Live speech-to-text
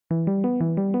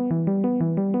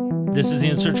This is the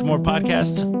In Search of More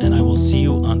podcast, and I will see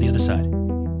you on the other side.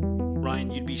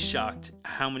 Ryan, you'd be shocked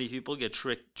how many people get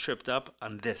tripped up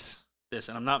on this.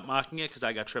 And I'm not mocking it because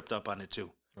I got tripped up on it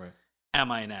too. Right. Am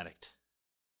I an addict?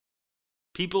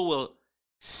 People will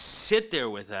sit there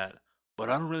with that, but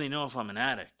I don't really know if I'm an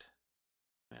addict.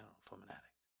 I don't know if I'm an addict.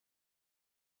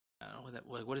 I don't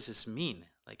know what does this mean?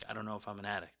 Like, I don't know if I'm an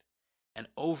addict. And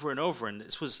over, and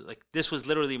this was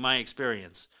literally my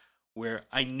experience, where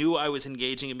I knew I was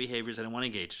engaging in behaviors I didn't want to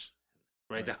engage.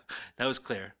 Right? That was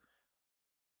clear.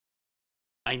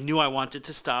 I knew I wanted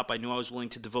to stop. I knew I was willing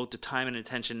to devote the time and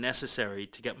attention necessary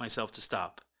to get myself to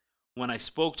stop. When I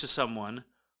spoke to someone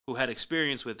who had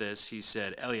experience with this, he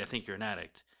said, "Ellie, I think you're an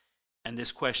addict." And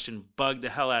this question bugged the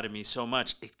hell out of me so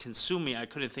much, it consumed me. I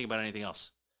couldn't think about anything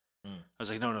else. I was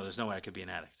like, no, there's no way I could be an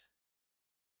addict.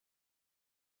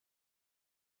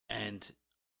 And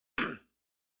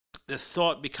the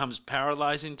thought becomes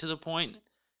paralyzing to the point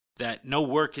that no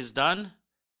work is done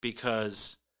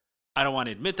because I don't want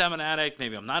to admit that I'm an addict.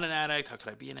 Maybe I'm not an addict. How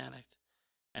could I be an addict?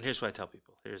 And here's what I tell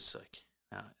people.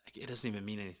 It doesn't even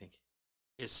mean anything.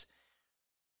 It's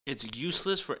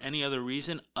useless for any other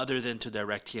reason other than to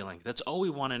direct healing. That's all we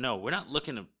want to know. We're not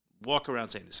looking to walk around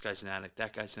saying this guy's an addict,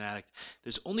 that guy's an addict.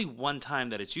 There's only one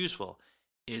time that it's useful,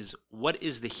 is what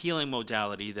is the healing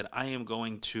modality that I am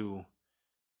going to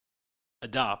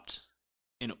adopt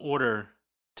in order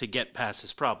to get past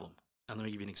this problem. And let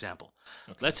me give you an example.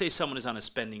 Okay. Let's say someone is on a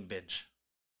spending binge.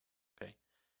 Okay.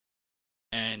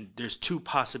 And there's two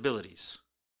possibilities.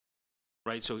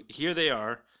 Right? So here they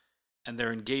are, and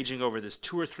they're engaging over this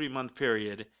 2 or 3 month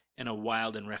period in a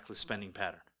wild and reckless spending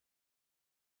pattern.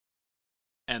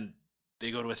 And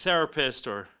they go to a therapist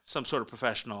or some sort of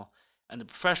professional, and the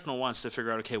professional wants to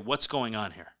figure out, okay, what's going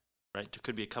on here? Right? There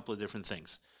could be a couple of different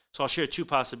things. So I'll share two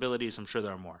possibilities. I'm sure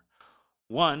there are more.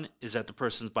 One is that the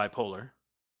person's bipolar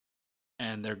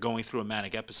and they're going through a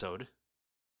manic episode,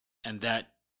 and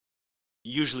that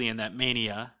usually in that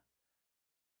mania,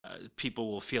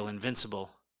 people will feel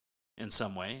invincible in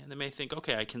some way, and they may think,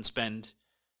 okay, I can spend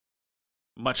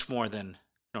much more than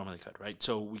normally could, right?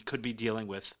 So we could be dealing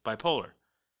with bipolar,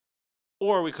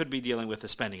 or we could be dealing with a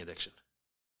spending addiction,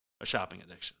 a shopping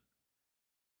addiction.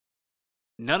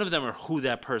 None of them are who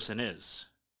that person is.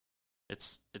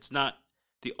 It's not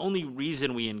the only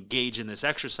reason we engage in this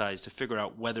exercise to figure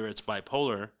out whether it's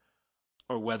bipolar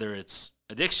or whether it's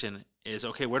addiction is,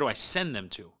 okay, where do I send them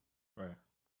to? Right.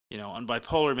 You know, on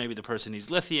bipolar, maybe the person needs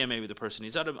lithium, maybe the person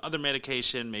needs other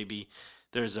medication, maybe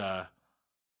there's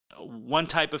one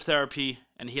type of therapy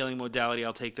and healing modality,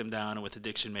 I'll take them down. And with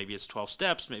addiction, maybe it's 12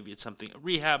 steps, maybe it's something,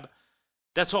 rehab.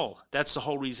 That's all. That's the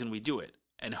whole reason we do it.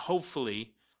 And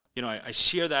hopefully, you know, I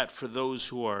share that for those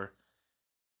who are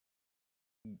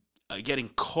getting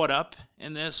caught up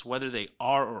in this, whether they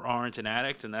are or aren't an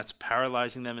addict, and that's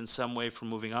paralyzing them in some way from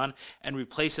moving on, and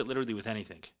replace it literally with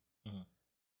anything. Mm-hmm.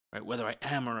 Right? Whether I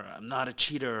am or I'm not a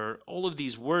cheater, or all of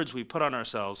these words we put on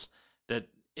ourselves, that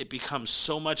it becomes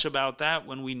so much about that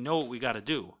when we know what we got to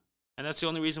do. And that's the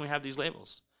only reason we have these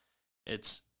labels.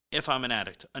 It's if I'm an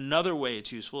addict. Another way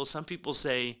it's useful is some people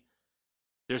say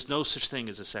there's no such thing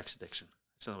as a sex addiction.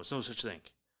 So there's no such thing.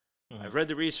 Mm-hmm. I've read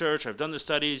the research, I've done the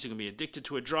studies, you can be addicted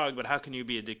to a drug, but how can you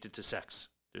be addicted to sex?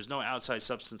 There's no outside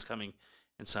substance coming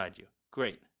inside you.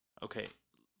 Great. Okay.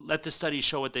 Let the studies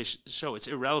show what they show. It's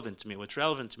irrelevant to me. What's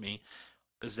relevant to me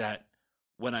is that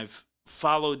when I've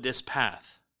followed this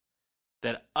path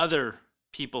that other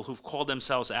people who've called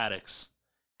themselves addicts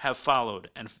have followed,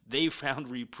 and they found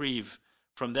reprieve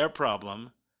from their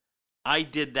problem, I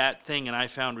did that thing and I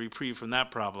found reprieve from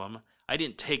that problem. I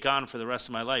didn't take on for the rest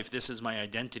of my life, this is my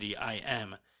identity, I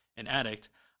am an addict.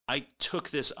 I took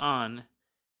this on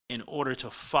in order to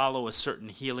follow a certain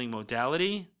healing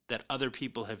modality that other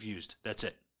people have used. That's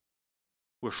it.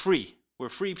 We're free. We're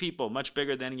free people, much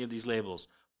bigger than any of these labels.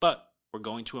 But we're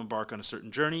going to embark on a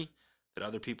certain journey that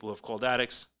other people who have called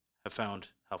addicts have found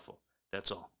helpful.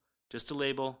 That's all. Just a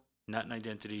label, not an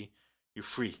identity. You're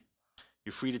free.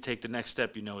 You're free to take the next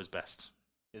step you know is best.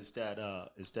 Is that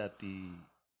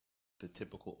the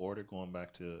typical order, going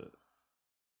back to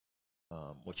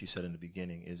what you said in the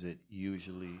beginning? Is it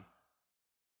usually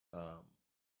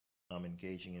I'm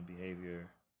engaging in behavior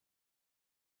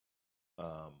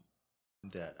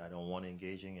that I don't want to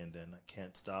engage in, and then I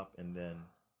can't stop, and then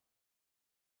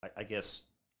I guess,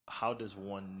 how does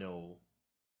one know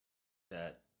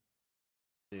that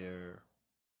they're,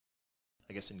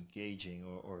 I guess, engaging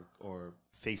or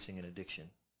facing an addiction?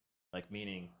 Like,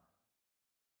 meaning,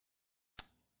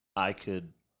 I could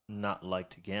not like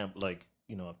to gamble. Like,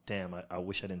 you know, damn, I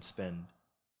wish I didn't spend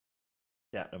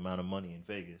that amount of money in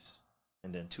Vegas.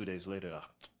 And then 2 days later,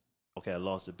 okay, I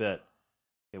lost the bet,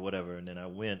 okay, whatever, and then I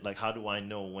win. Like, how do I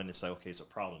know when it's like, okay, it's a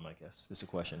problem? I guess is the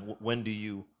question. When do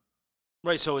you?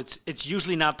 Right. So it's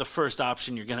usually not the first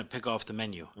option you're going to pick off the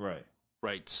menu. Right.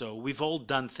 Right. So we've all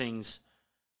done things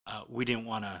we didn't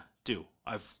want to do.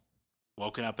 I've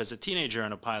woken up as a teenager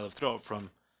in a pile of throw up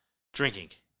from drinking.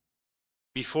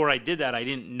 Before I did that, I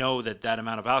didn't know that that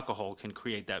amount of alcohol can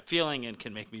create that feeling and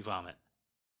can make me vomit.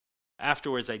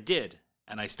 Afterwards, I did,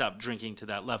 and I stopped drinking to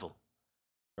that level.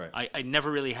 Right. I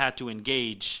never really had to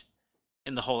engage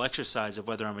in the whole exercise of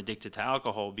whether I'm addicted to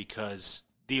alcohol because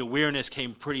the awareness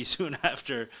came pretty soon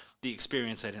after the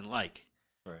experience I didn't like.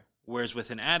 Right. Whereas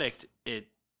with an addict, it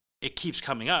keeps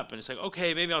coming up, and it's like,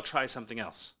 okay, maybe I'll try something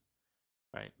else.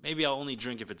 Right? Maybe I'll only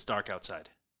drink if it's dark outside.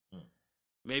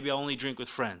 Maybe I'll only drink with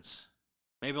friends.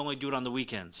 Maybe I'll only do it on the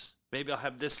weekends. Maybe I'll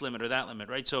have this limit or that limit,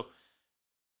 right? So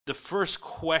the first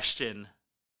question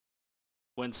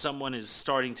when someone is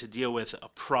starting to deal with a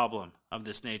problem of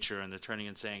this nature and they're turning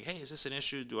and saying, hey, is this an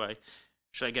issue?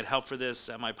 Should I get help for this?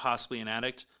 Am I possibly an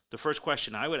addict? The first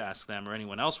question I would ask them, or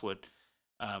anyone else would,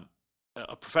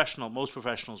 most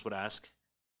professionals would ask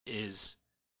is,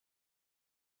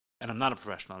 and I'm not a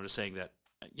professional, I'm just saying that,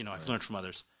 I've learned from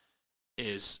others,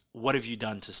 is what have you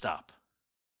done to stop?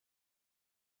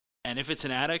 And if it's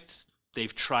an addict,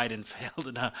 they've tried and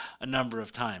failed a number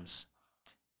of times.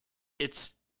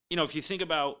 It's, if you think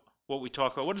about what we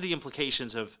talk about, what are the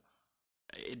implications of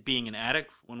it being an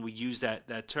addict when we use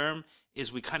that term,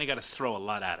 is we kind of got to throw a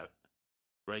lot at it,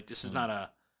 right? This is not a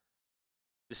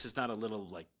little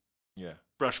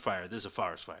brush fire. This is a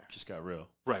forest fire. Just got real.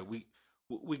 Right. We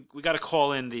got to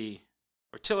call in the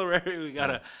artillery. We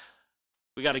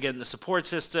got to get in the support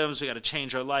systems. We got to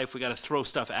change our life. We got to throw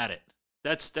stuff at it.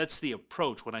 That's the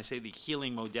approach. When I say the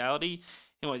healing modality,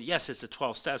 yes, it's the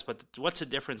 12 steps, but what's the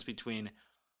difference between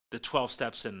the 12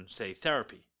 steps and, say,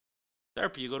 therapy?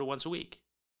 Therapy, you go to once a week.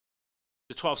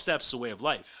 The 12 steps is a way of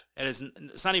life. And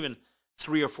it's not even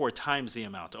 3 or 4 times the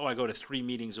amount. Oh, I go to 3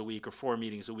 meetings a week or 4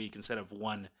 meetings a week instead of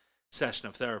 1 session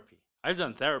of therapy. I've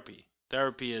done therapy.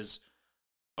 Therapy is,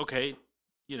 okay,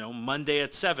 Monday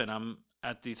at 7, I'm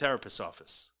at the therapist's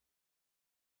office.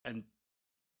 And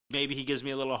maybe he gives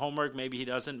me a little homework. Maybe he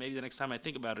doesn't. Maybe the next time I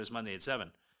think about it is Monday at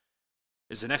 7.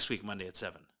 Is the next week Monday at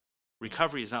 7?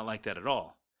 Recovery is not like that at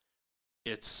all.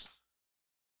 It's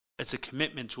a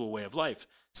commitment to a way of life.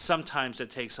 Sometimes it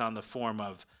takes on the form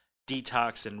of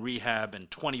detox and rehab and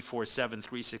 24/7,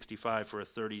 365 for a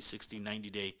 30, 60,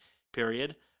 90-day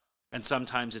period. And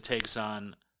sometimes it takes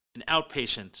on an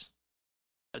outpatient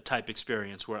type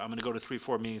experience where I'm going to go to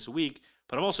 3-4 meetings a week,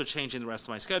 but I'm also changing the rest of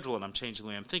my schedule, and I'm changing the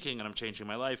way I'm thinking, and I'm changing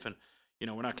my life. And,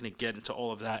 we're not going to get into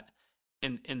all of that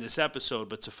in this episode,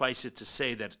 but suffice it to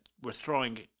say that we're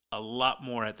throwing a lot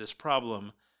more at this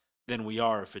problem than we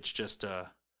are if it's just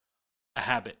a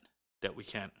habit that we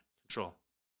can't control.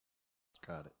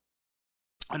 Got it.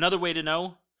 Another way to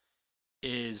know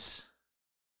is,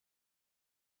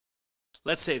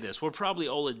 let's say this, we're probably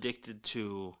all addicted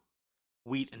to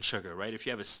wheat and sugar, right? If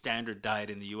you have a standard diet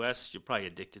in the U.S., you're probably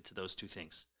addicted to those two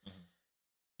things. Mm-hmm.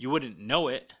 You wouldn't know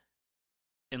it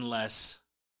unless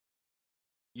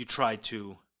you tried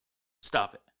to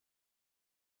stop it.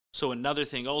 So another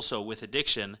thing also with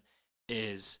addiction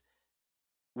is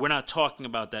we're not talking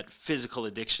about that physical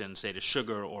addiction, say to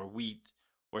sugar or wheat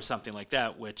or something like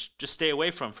that, which just stay away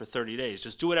from for 30 days.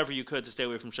 Just do whatever you could to stay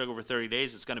away from sugar for 30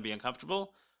 days. It's going to be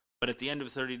uncomfortable, but at the end of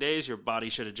 30 days, your body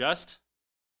should adjust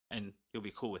and you'll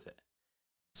be cool with it.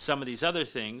 Some of these other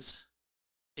things,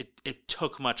 it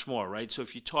took much more, right? So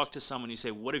if you talk to someone, you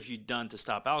say, what have you done to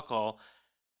stop alcohol?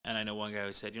 And I know one guy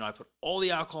who said, I put all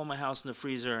the alcohol in my house in the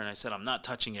freezer, and I said, I'm not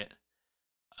touching it.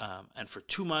 And for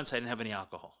 2 months, I didn't have any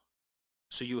alcohol.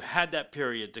 So you had that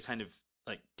period to kind of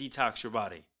detox your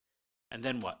body. And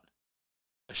then what?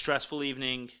 A stressful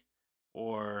evening,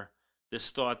 or this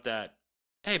thought that,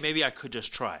 hey, maybe I could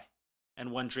just try.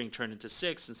 And 1 drink turned into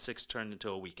 6, and 6 turned into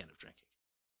a weekend of drinking.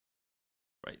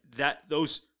 Right?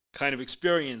 Those kind of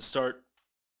experiences start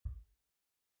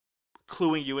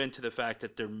cluing you into the fact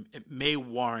that it may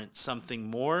warrant something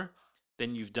more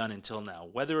than you've done until now.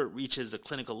 Whether it reaches the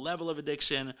clinical level of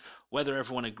addiction, whether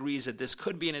everyone agrees that this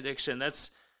could be an addiction,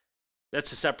 that's a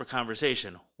separate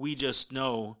conversation. We just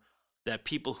know that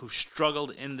people who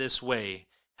struggled in this way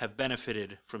have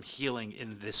benefited from healing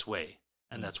in this way,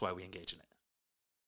 and that's why we engage in it.